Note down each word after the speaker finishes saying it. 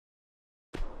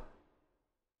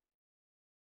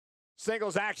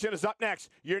Singles action is up next.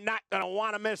 You're not going to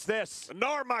want to miss this.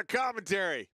 Nor my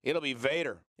commentary. It'll be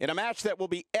Vader in a match that will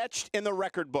be etched in the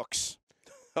record books.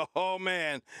 Oh,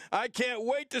 man. I can't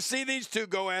wait to see these two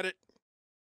go at it.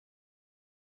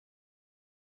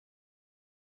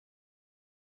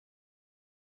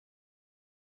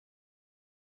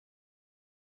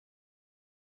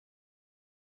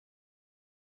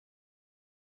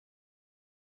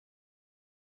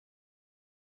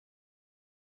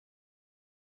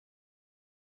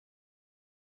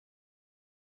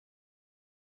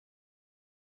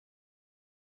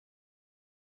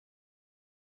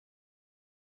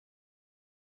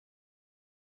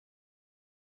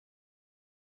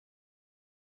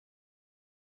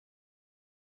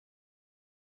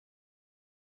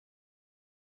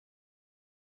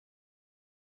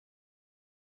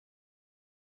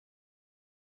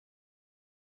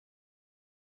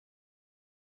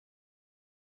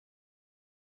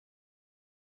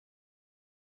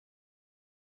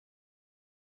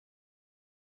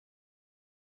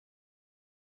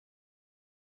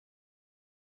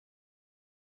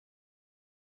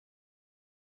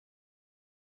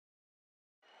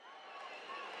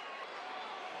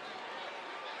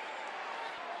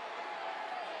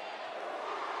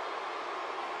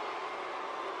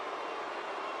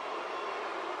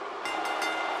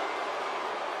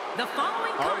 The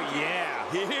following contest. Oh,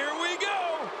 yeah. Here we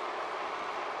go.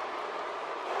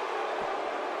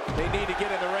 They need to get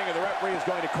in the ring, and the referee is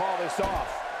going to call this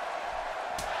off.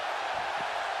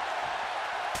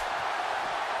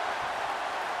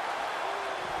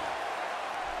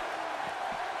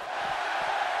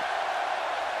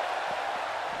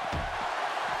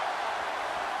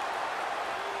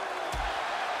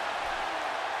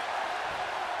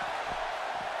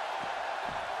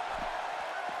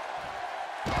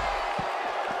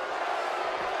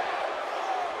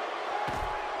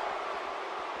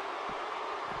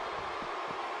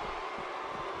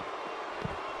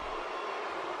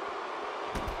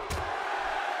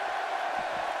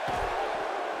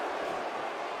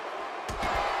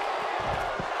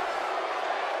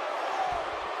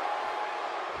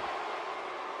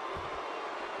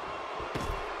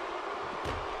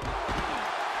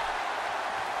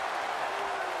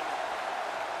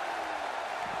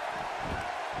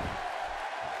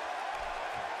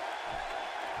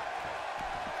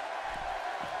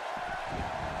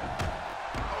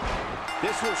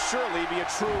 This will surely be a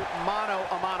true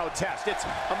mano-a-mano test. It's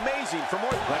amazing for more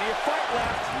than plenty of fight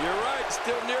left. You're right,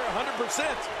 still near 100%.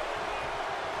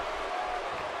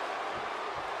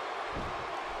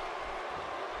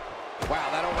 Wow,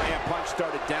 that overhand punch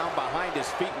started down behind his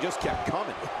feet and just kept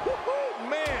coming.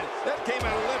 Man, that came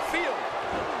out of left field.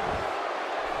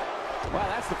 Well,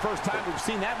 that's the first time we've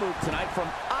seen that move tonight from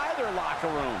either locker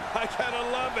room. I gotta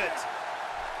love it.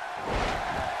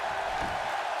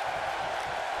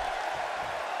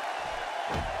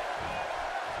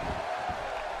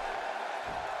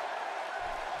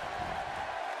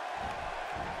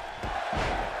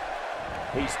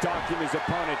 He's stalking his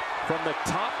opponent from the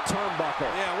top turnbuckle.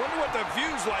 Yeah, I wonder what the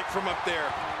view's like from up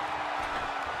there.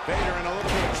 Vader in a little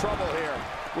bit of trouble here.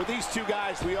 With these two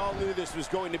guys, we all knew this was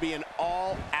going to be an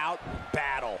all-out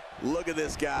battle. Look at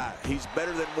this guy. He's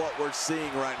better than what we're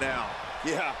seeing right now.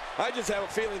 Yeah, I just have a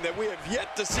feeling that we have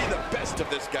yet to see the best of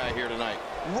this guy here tonight.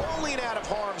 Rolling out of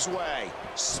harm's way.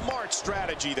 Smart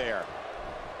strategy there.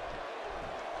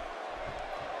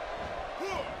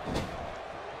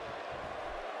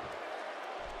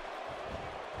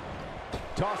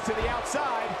 Toss to the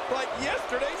outside. Like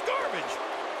yesterday's garbage.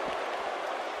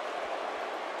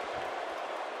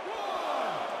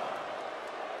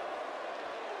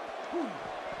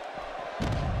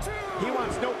 He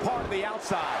wants no part of the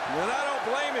outside. And I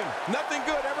don't blame him. Nothing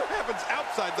good ever happens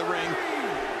outside the ring.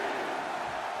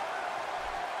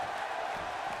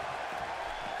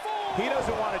 He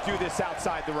doesn't want to do this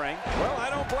outside the ring. Well,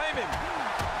 I don't blame him.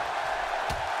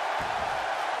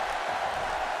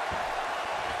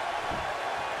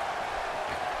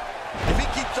 If he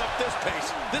keeps up this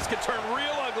pace, this could turn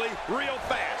real ugly real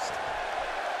fast.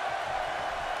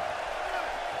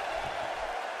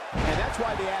 And that's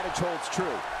why the adage holds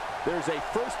true. There's a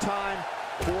first time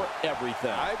for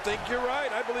everything. I think you're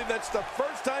right. I believe that's the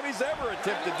first time he's ever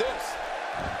attempted this.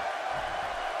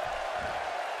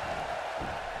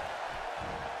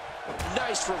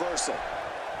 Nice reversal.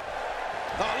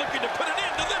 Oh, looking to put an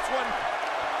end to this one.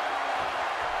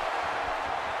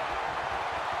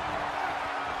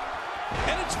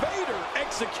 And it's Vader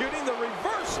executing the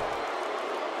reversal.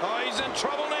 Oh, he's in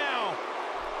trouble now.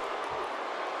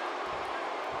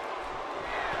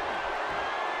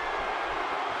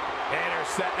 Vader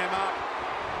setting him up.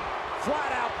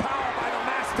 Flat out power by the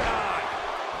Mastodon.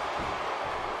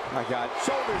 My God,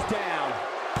 shoulders down.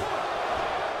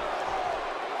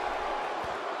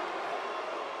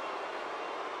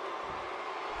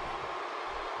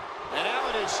 And now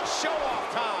it is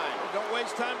show-off time. Don't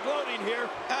waste time gloating here.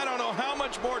 I don't know how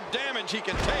much more damage he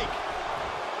can take.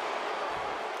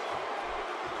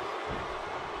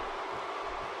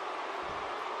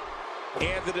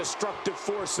 And the destructive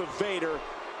force of Vader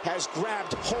has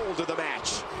grabbed hold of the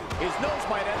match. His nose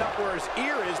might end up where his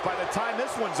ear is by the time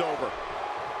this one's over.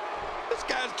 This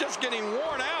guy's just getting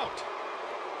worn out.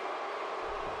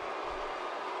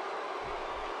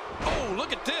 Oh,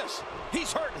 look at this.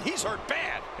 He's hurt. He's hurt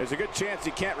bad. There's a good chance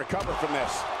he can't recover from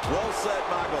this. Well said,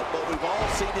 Michael, but we've all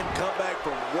seen him come back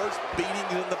from worse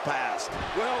beatings in the past.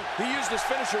 Well, he used his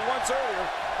finisher once earlier.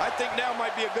 I think now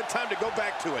might be a good time to go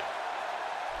back to it.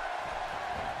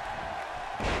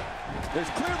 There's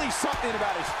clearly something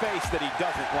about his face that he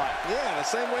doesn't like. Yeah, the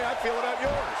same way I feel about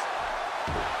yours.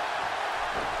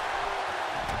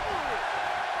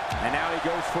 And now he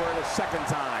goes for it a second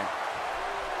time.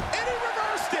 And he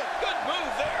reversed it. Good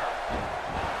move there.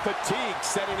 Fatigue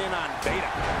setting in on Vader.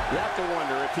 You have to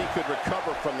wonder if he could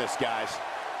recover from this, guys.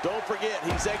 Don't forget,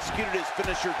 he's executed his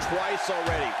finisher twice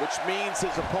already, which means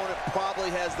his opponent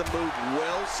probably has the move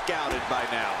well scouted by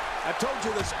now. I told you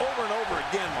this over and over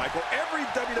again, Michael. Every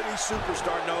WWE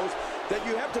superstar knows that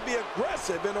you have to be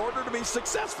aggressive in order to be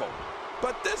successful.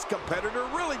 But this competitor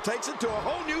really takes it to a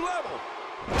whole new level.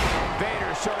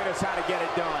 Vader showing us how to get it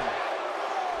done.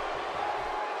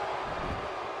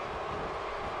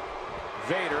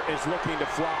 Vader is looking to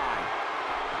fly.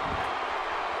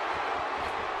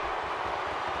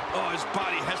 Oh, his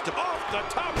body has to off the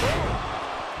top rope.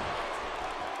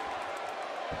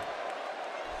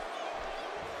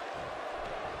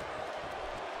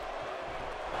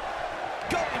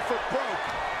 Going for broke.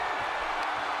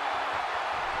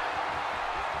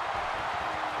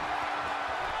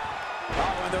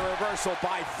 Oh, and the reversal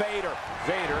by Vader.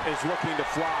 Vader is looking to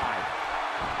fly.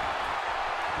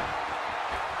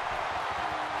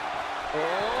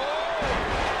 Oh!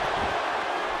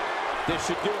 This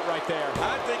should do it right there.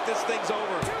 I think this thing's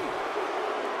over.